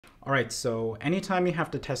All right, so anytime you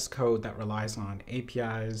have to test code that relies on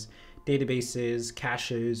APIs, databases,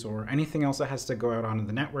 caches, or anything else that has to go out onto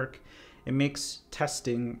the network, it makes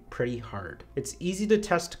testing pretty hard. It's easy to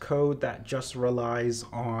test code that just relies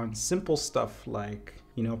on simple stuff like,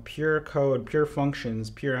 pure code, pure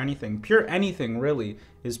functions, pure anything really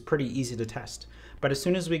is pretty easy to test. But as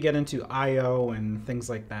soon as we get into I/O and things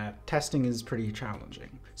like that, testing is pretty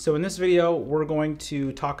challenging. So in this video, we're going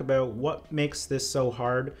to talk about what makes this so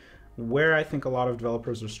hard, where I think a lot of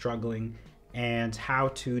developers are struggling, and how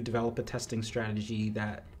to develop a testing strategy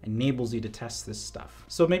that enables you to test this stuff.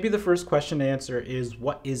 So maybe the first question to answer is,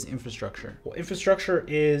 what is infrastructure? Well, infrastructure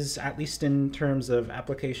is, at least in terms of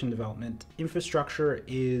application development, infrastructure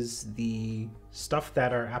is the stuff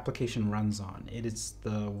that our application runs on. It is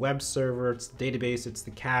the web server, it's the database, it's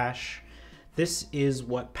the cache. This is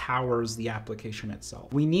what powers the application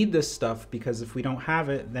itself. We need this stuff because if we don't have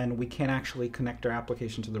it, then we can't actually connect our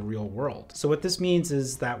application to the real world. So what this means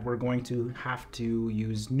is that we're going to have to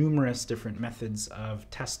use numerous different methods of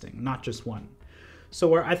testing, not just one. So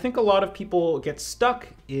where I think a lot of people get stuck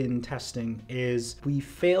in testing is we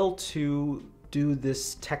fail to do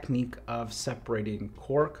this technique of separating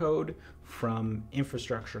core code from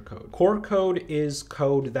infrastructure code. Core code is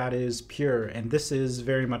code that is pure, and this is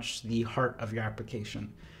very much the heart of your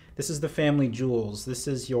application. This is the family jewels. This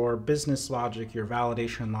is your business logic, your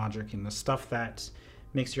validation logic, and the stuff that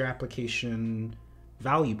makes your application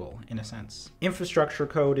valuable in a sense. Infrastructure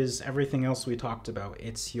code is everything else we talked about.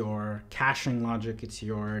 It's your caching logic, it's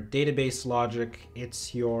your database logic,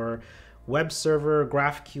 it's your web server,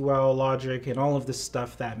 GraphQL logic, and all of this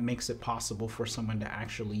stuff that makes it possible for someone to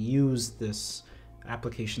actually use this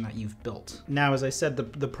application that you've built. Now, as I said,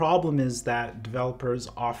 the problem is that developers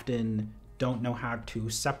often don't know how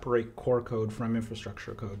to separate core code from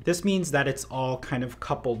infrastructure code. This means that it's all kind of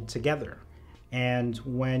coupled together. And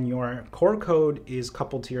when your core code is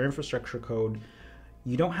coupled to your infrastructure code,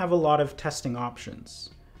 you don't have a lot of testing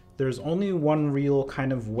options. There's only one real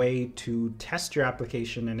kind of way to test your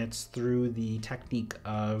application, and it's through the technique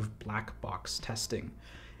of black box testing.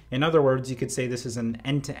 In other words, you could say this is an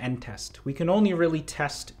end-to-end test. We can only really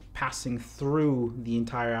test passing through the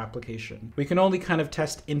entire application. We can only kind of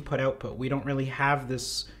test input-output. We don't really have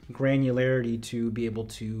this granularity to be able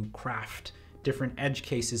to craft different edge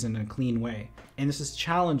cases in a clean way. And this is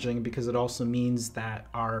challenging because it also means that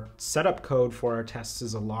our setup code for our tests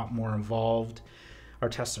is a lot more involved. Our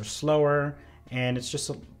tests are slower, and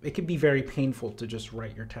it could be very painful to just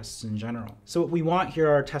write your tests in general. So what we want here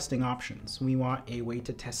are testing options. We want a way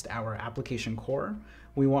to test our application core.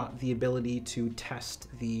 We want the ability to test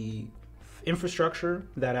the infrastructure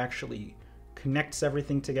that actually connects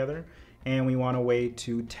everything together. And we want a way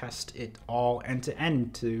to test it all end to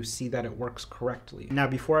end to see that it works correctly. Now,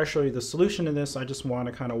 before I show you the solution to this, I just want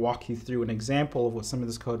to kind of walk you through an example of what some of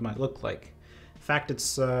this code might look like. In fact,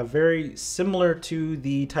 it's very similar to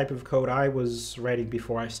the type of code I was writing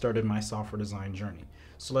before I started my software design journey.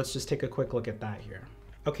 So let's just take a quick look at that here.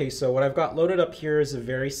 Okay, so what I've got loaded up here is a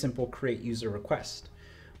very simple create user request.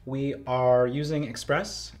 We are using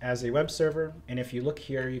Express as a web server, and if you look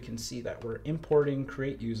here, you can see that we're importing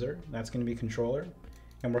create user. That's going to be controller,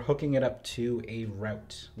 and we're hooking it up to a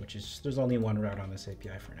route, there's only one route on this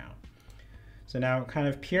API for now. So now kind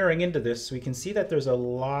of peering into this, we can see that there's a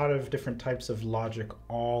lot of different types of logic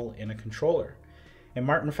all in a controller. And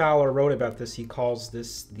Martin Fowler wrote about this. He calls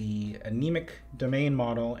this the anemic domain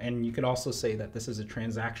model, and you could also say that this is a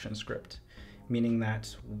transaction script, meaning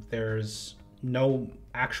that there's no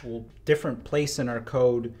actual different place in our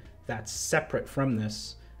code that's separate from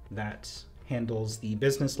this that handles the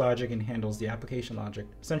business logic and handles the application logic.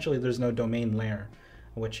 Essentially, there's no domain layer,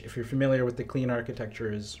 which, if you're familiar with the clean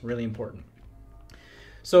architecture, is really important.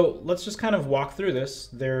 So let's just kind of walk through this.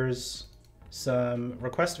 There's some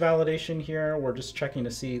request validation here. We're just checking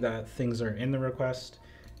to see that things are in the request.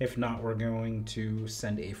 If not, we're going to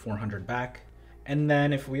send a 400 back. And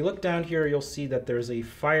then if we look down here, you'll see that there's a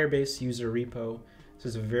Firebase user repo. This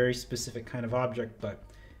is a very specific kind of object, but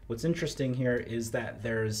what's interesting here is that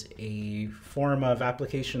there's a form of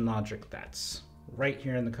application logic that's right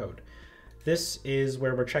here in the code. This is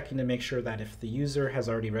where we're checking to make sure that if the user has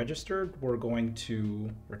already registered, we're going to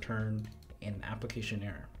return an application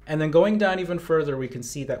error. And then going down even further, we can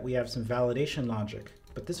see that we have some validation logic,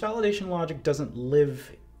 but this validation logic doesn't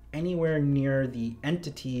live anywhere near the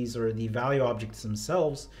entities or the value objects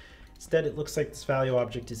themselves. Instead, it looks like this value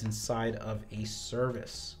object is inside of a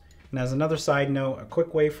service. And as another side note, a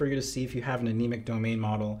quick way for you to see if you have an anemic domain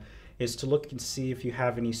model is to look and see if you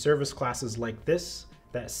have any service classes like this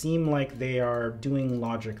that seem like they are doing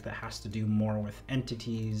logic that has to do more with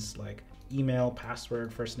entities like email,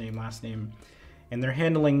 password, first name, last name, and they're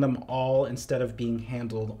handling them all instead of being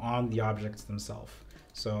handled on the objects themselves.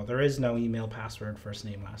 So there is no email, password, first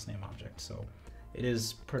name, last name object. So it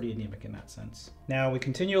is pretty anemic in that sense. Now we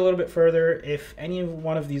continue a little bit further. If any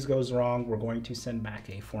one of these goes wrong, we're going to send back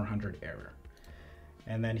a 400 error.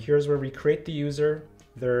 And then here's where we create the user.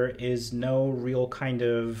 There is no real kind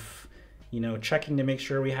of, checking to make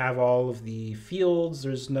sure we have all of the fields.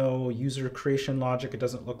 There's no user creation logic. It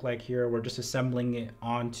doesn't look like here. We're just assembling it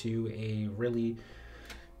onto a really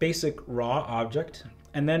basic raw object.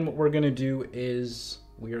 And then what we're going to do is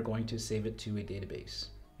we are going to save it to a database.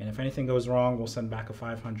 And if anything goes wrong, we'll send back a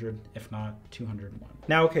 500, if not 201.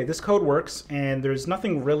 Now, okay, this code works, and there's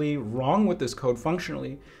nothing really wrong with this code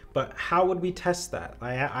functionally, but how would we test that?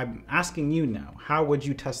 I'm asking you now, how would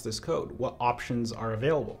you test this code? What options are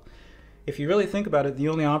available? If you really think about it, the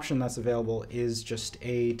only option that's available is just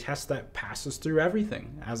a test that passes through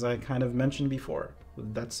everything, as I kind of mentioned before.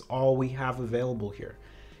 That's all we have available here.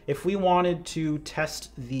 If we wanted to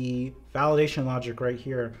test the validation logic right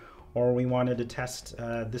here, or we wanted to test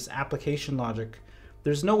this application logic,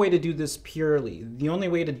 there's no way to do this purely. The only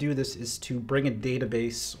way to do this is to bring a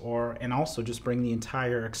database and also just bring the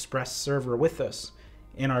entire Express server with us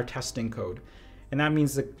in our testing code. And that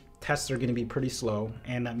means the tests are going to be pretty slow,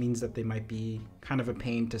 and that means that they might be kind of a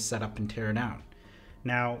pain to set up and tear down.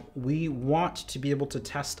 Now, we want to be able to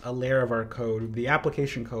test a layer of our code, the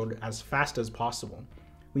application code, as fast as possible.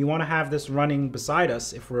 We want to have this running beside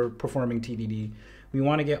us if we're performing TDD. We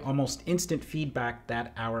want to get almost instant feedback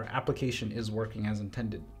that our application is working as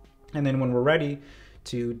intended. And then when we're ready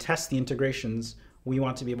to test the integrations, we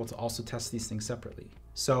want to be able to also test these things separately.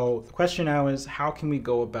 So the question now is, how can we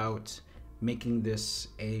go about making this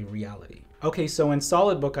a reality? Okay, so in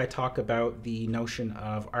SolidBook, I talk about the notion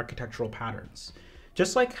of architectural patterns.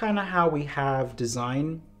 Just like kind of how we have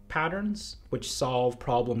design patterns, which solve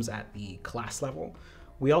problems at the class level,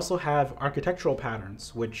 we also have architectural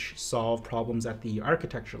patterns, which solve problems at the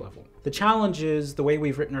architecture level. The challenge is the way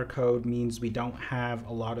we've written our code means we don't have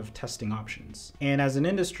a lot of testing options. And as an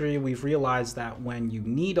industry, we've realized that when you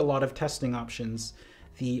need a lot of testing options,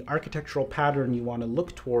 the architectural pattern you want to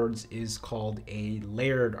look towards is called a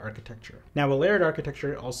layered architecture. Now, a layered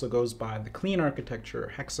architecture also goes by the clean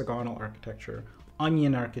architecture, hexagonal architecture,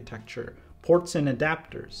 onion architecture, ports and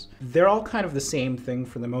adapters. They're all kind of the same thing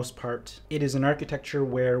for the most part. It is an architecture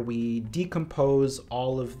where we decompose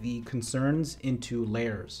all of the concerns into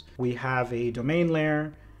layers. We have a domain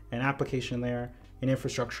layer, an application layer, an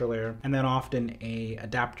infrastructure layer, and then often a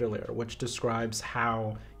adapter layer, which describes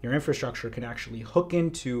how your infrastructure can actually hook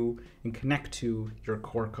into and connect to your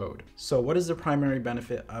core code. So what is the primary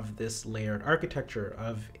benefit of this layered architecture,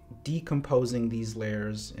 of decomposing these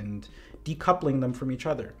layers and decoupling them from each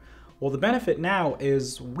other? Well, the benefit now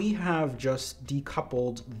is we have just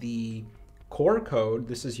decoupled the core code,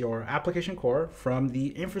 this is your application core, from the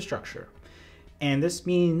infrastructure. And this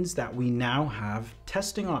means that we now have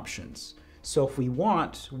testing options. So if we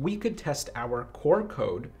want, we could test our core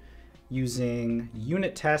code using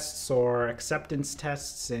unit tests or acceptance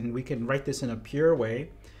tests, and we can write this in a pure way.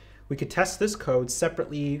 We could test this code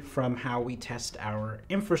separately from how we test our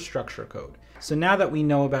infrastructure code. So now that we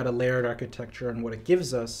know about a layered architecture and what it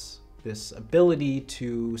gives us, this ability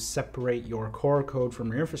to separate your core code from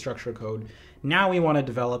your infrastructure code, now we want to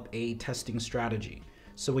develop a testing strategy.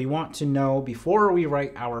 So we want to know, before we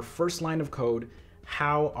write our first line of code,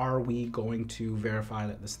 how are we going to verify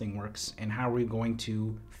that this thing works, and how are we going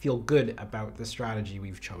to feel good about the strategy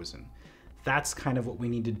we've chosen? That's kind of what we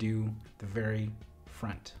need to do at the very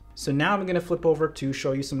front. So now I'm going to flip over to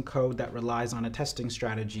show you some code that relies on a testing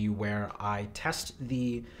strategy where I test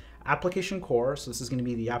the application core, so this is going to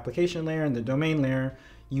be the application layer and the domain layer,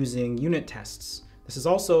 using unit tests. This is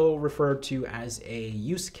also referred to as a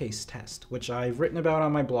use case test, which I've written about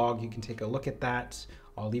on my blog. You can take a look at that.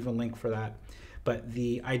 I'll leave a link for that. But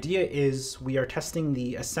the idea is we are testing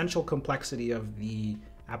the essential complexity of the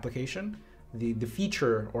application, the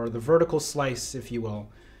feature or the vertical slice, if you will,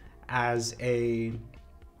 as a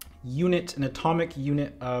unit, an atomic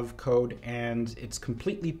unit of code, and it's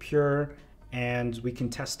completely pure, and we can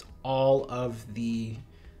test all of the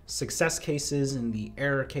success cases and the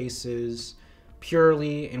error cases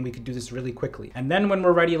purely, and we could do this really quickly. And then when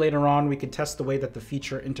we're ready later on, we could test the way that the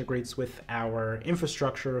feature integrates with our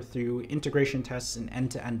infrastructure through integration tests and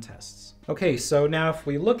end-to-end tests. Okay, so now if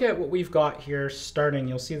we look at what we've got here starting,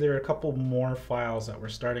 you'll see there are a couple more files that we're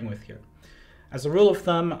starting with here. As a rule of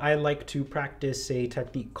thumb, I like to practice a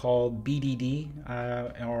technique called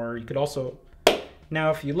BDD, or you could also, now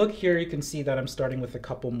if you look here, you can see that I'm starting with a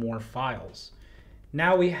couple more files.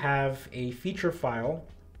 Now we have a feature file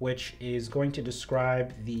which is going to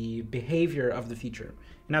describe the behavior of the feature.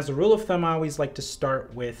 And as a rule of thumb, I always like to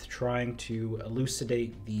start with trying to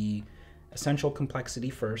elucidate the essential complexity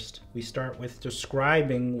first. We start with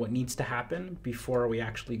describing what needs to happen before we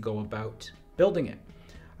actually go about building it.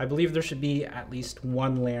 I believe there should be at least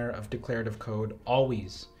one layer of declarative code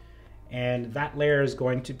always. And that layer is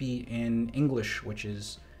going to be in English, which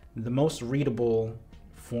is the most readable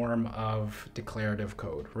form of declarative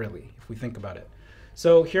code, really, if we think about it.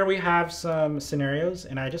 So here we have some scenarios,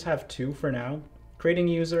 and I just have two for now. Creating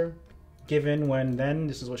user, given when then,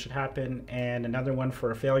 this is what should happen, and another one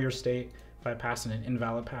for a failure state. If I pass in an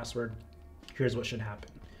invalid password, here's what should happen.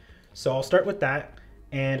 So I'll start with that,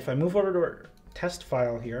 and if I move over to our test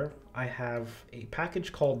file here, I have a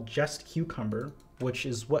package called justcucumber, which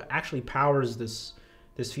is what actually powers this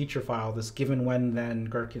feature file, this given when then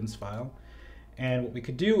gherkins file. And what we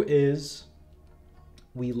could do is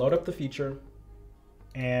we load up the feature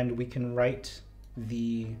and we can write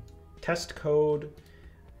the test code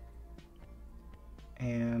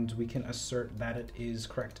and we can assert that it is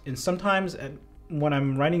correct. And sometimes when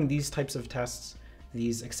I'm writing these types of tests,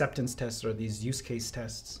 these acceptance tests or these use case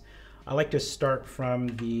tests, I like to start from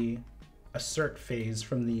the assert phase,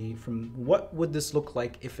 from what would this look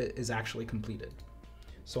like if it is actually completed.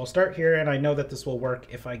 So I'll start here, and I know that this will work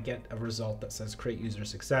if I get a result that says create user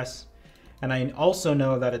success. And I also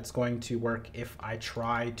know that it's going to work if I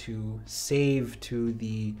try to save to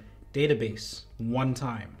the database one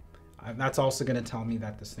time. That's also going to tell me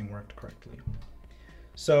that this thing worked correctly.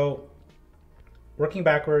 So working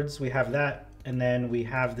backwards, we have that, and then we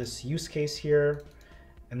have this use case here,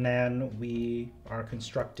 and then we are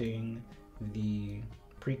constructing the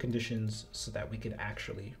preconditions so that we could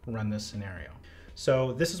actually run this scenario.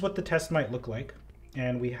 So this is what the test might look like.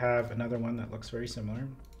 And we have another one that looks very similar,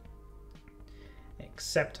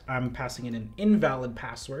 except I'm passing in an invalid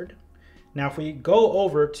password. Now, if we go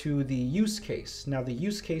over to the use case, now the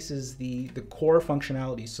use case is the core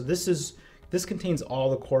functionality. So this contains all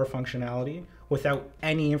the core functionality without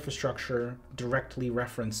any infrastructure directly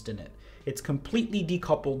referenced in it. It's completely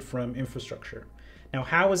decoupled from infrastructure. Now,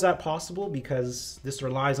 how is that possible? Because this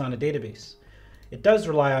relies on a database. It does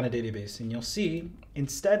rely on a database, and you'll see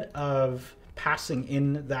instead of passing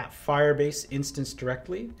in that Firebase instance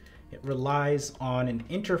directly, it relies on an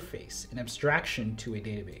interface, an abstraction to a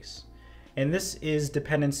database. And this is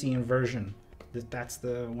dependency inversion. That's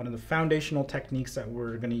one of the foundational techniques that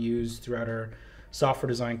we're going to use throughout our software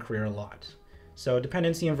design career a lot. So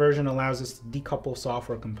dependency inversion allows us to decouple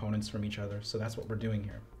software components from each other. So that's what we're doing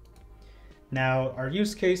here. Now, our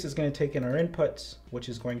use case is going to take in our input, which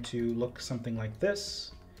is going to look something like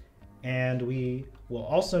this. And we will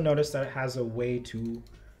also notice that it has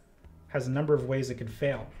a number of ways it could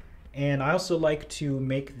fail. And I also like to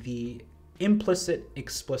make the implicit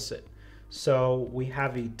explicit. So we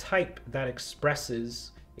have a type that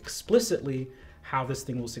expresses explicitly how this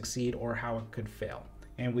thing will succeed or how it could fail.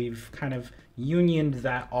 And we've kind of unioned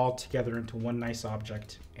that all together into one nice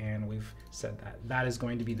object, and we've said that that is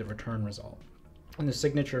going to be the return result. And the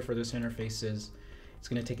signature for this interface is it's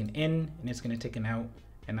going to take an in and it's going to take an out,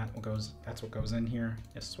 and that's what goes in here.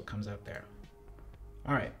 This is what comes out there.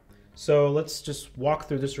 All right, so let's just walk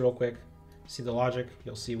through this real quick. See the logic.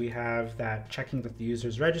 You'll see we have that checking that the user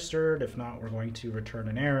is registered. If not, we're going to return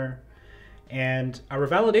an error. And our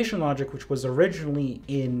validation logic, which was originally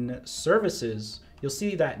in services, you'll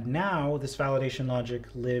see that now this validation logic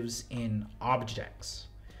lives in objects.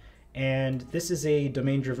 And this is a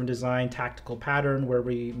domain-driven design tactical pattern where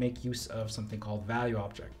we make use of something called value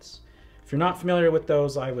objects. If you're not familiar with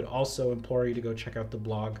those, I would also implore you to go check out the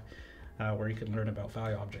blog where you can learn about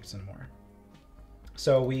value objects and more.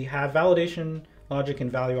 So we have validation logic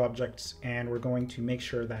and value objects, and we're going to make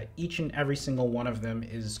sure that each and every single one of them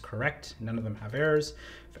is correct. None of them have errors.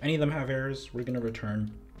 If any of them have errors, we're going to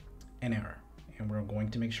return an error. And we're going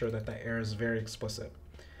to make sure that that error is very explicit.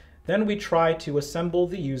 Then we try to assemble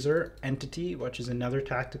the user entity, which is another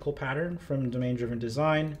tactical pattern from domain-driven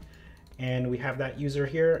design. And we have that user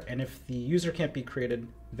here. And if the user can't be created,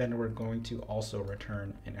 then we're going to also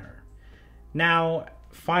return an error. Now,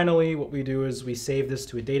 finally, what we do is we save this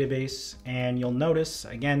to a database. And you'll notice,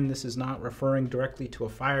 again, this is not referring directly to a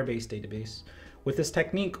Firebase database. With this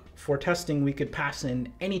technique for testing, we could pass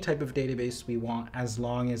in any type of database we want as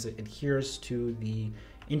long as it adheres to the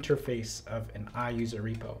interface of an iUser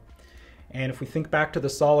repo. And if we think back to the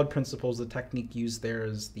solid principles, the technique used there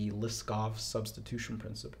is the Liskov substitution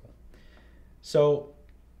principle. So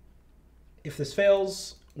if this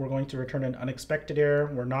fails, we're going to return an unexpected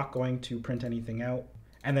error. We're not going to print anything out.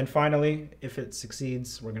 And then finally, if it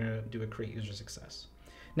succeeds, we're going to do a create user success.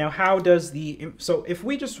 Now, how does so if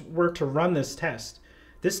we just were to run this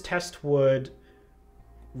test would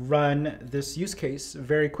run this use case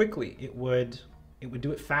very quickly. It would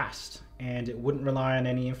do it fast, and it wouldn't rely on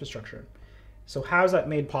any infrastructure. So how is that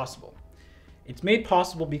made possible? It's made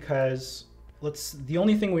possible because the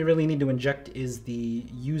only thing we really need to inject is the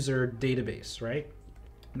user database, right?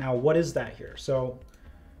 Now, what is that here? So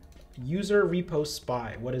user repo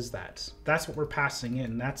spy, what is that? That's what we're passing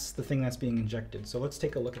in. That's the thing that's being injected. So let's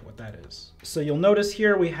take a look at what that is. So you'll notice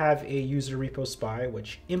here we have a user repo spy,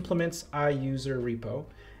 which implements iUser repo.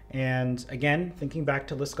 And again, thinking back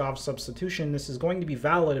to Liskov's substitution, this is going to be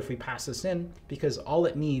valid if we pass this in, because all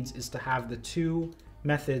it needs is to have the two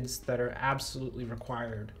methods that are absolutely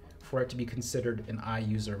required for it to be considered an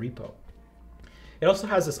iUser repo. It also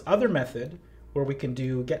has this other method where we can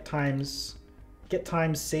do get times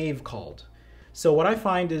save called. So what I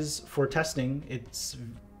find is for testing, it's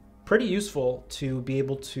pretty useful to be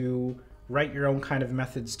able to write your own kind of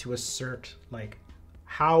methods to assert, like,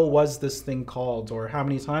 how was this thing called, or how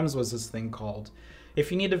many times was this thing called?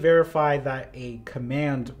 If you need to verify that a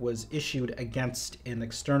command was issued against an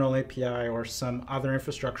external API or some other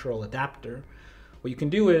infrastructural adapter, what you can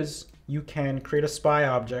do is you can create a spy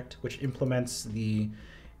object which implements the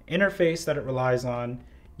interface that it relies on.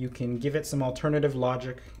 You can give it some alternative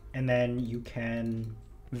logic, and then you can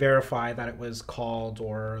verify that it was called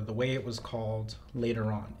or the way it was called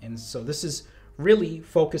later on. And so this is really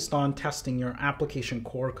focused on testing your application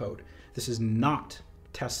core code. This is not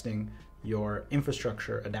testing your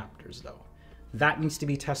infrastructure adapters, though. That needs to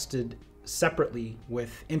be tested separately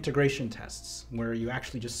with integration tests, where you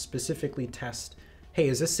actually just specifically test, hey,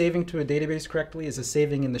 is this saving to a database correctly? Is this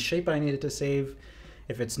saving in the shape I need it to save?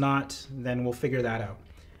 If it's not, then we'll figure that out.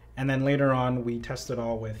 And then later on, we test it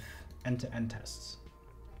all with end-to-end tests.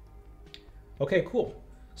 Okay, cool.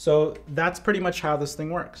 So that's pretty much how this thing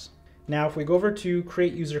works. Now, if we go over to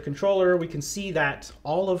create user controller, we can see that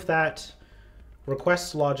all of that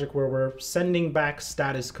request logic where we're sending back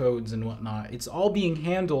status codes and whatnot, it's all being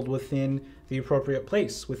handled within the appropriate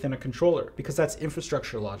place within a controller, because that's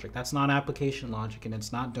infrastructure logic. That's not application logic, and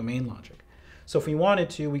it's not domain logic. So if we wanted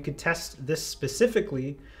to, we could test this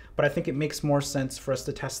specifically, but I think it makes more sense for us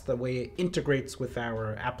to test the way it integrates with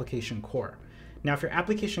our application core. Now, if your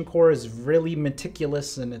application core is really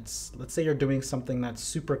meticulous and let's say you're doing something that's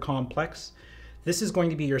super complex, this is going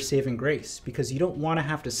to be your saving grace, because you don't want to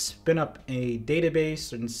have to spin up a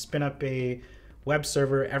database and spin up a web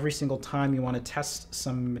server every single time you want to test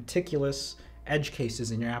some meticulous edge cases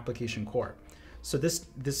in your application core. So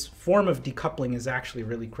this form of decoupling is actually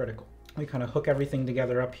really critical. We kind of hook everything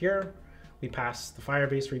together up here. We pass the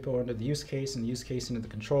Firebase repo into the use case and the use case into the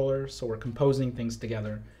controller. So we're composing things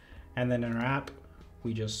together. And then in our app,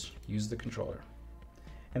 we just use the controller.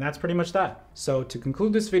 And that's pretty much that. So to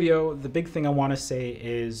conclude this video, the big thing I want to say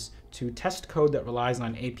is to test code that relies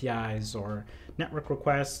on APIs or network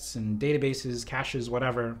requests and databases, caches,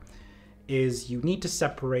 whatever, is you need to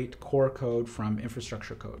separate core code from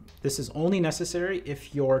infrastructure code. This is only necessary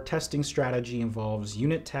if your testing strategy involves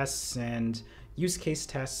unit tests and use case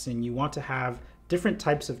tests, and you want to have different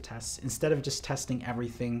types of tests instead of just testing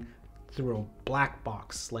everything through a black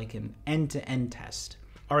box like an end-to-end test.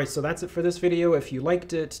 All right, so that's it for this video. If you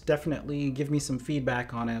liked it, definitely give me some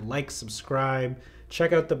feedback on it. Like, subscribe,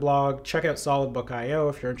 check out the blog, check out solidbook.io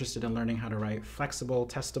if you're interested in learning how to write flexible,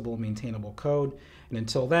 testable, maintainable code. And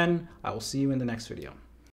until then, I will see you in the next video.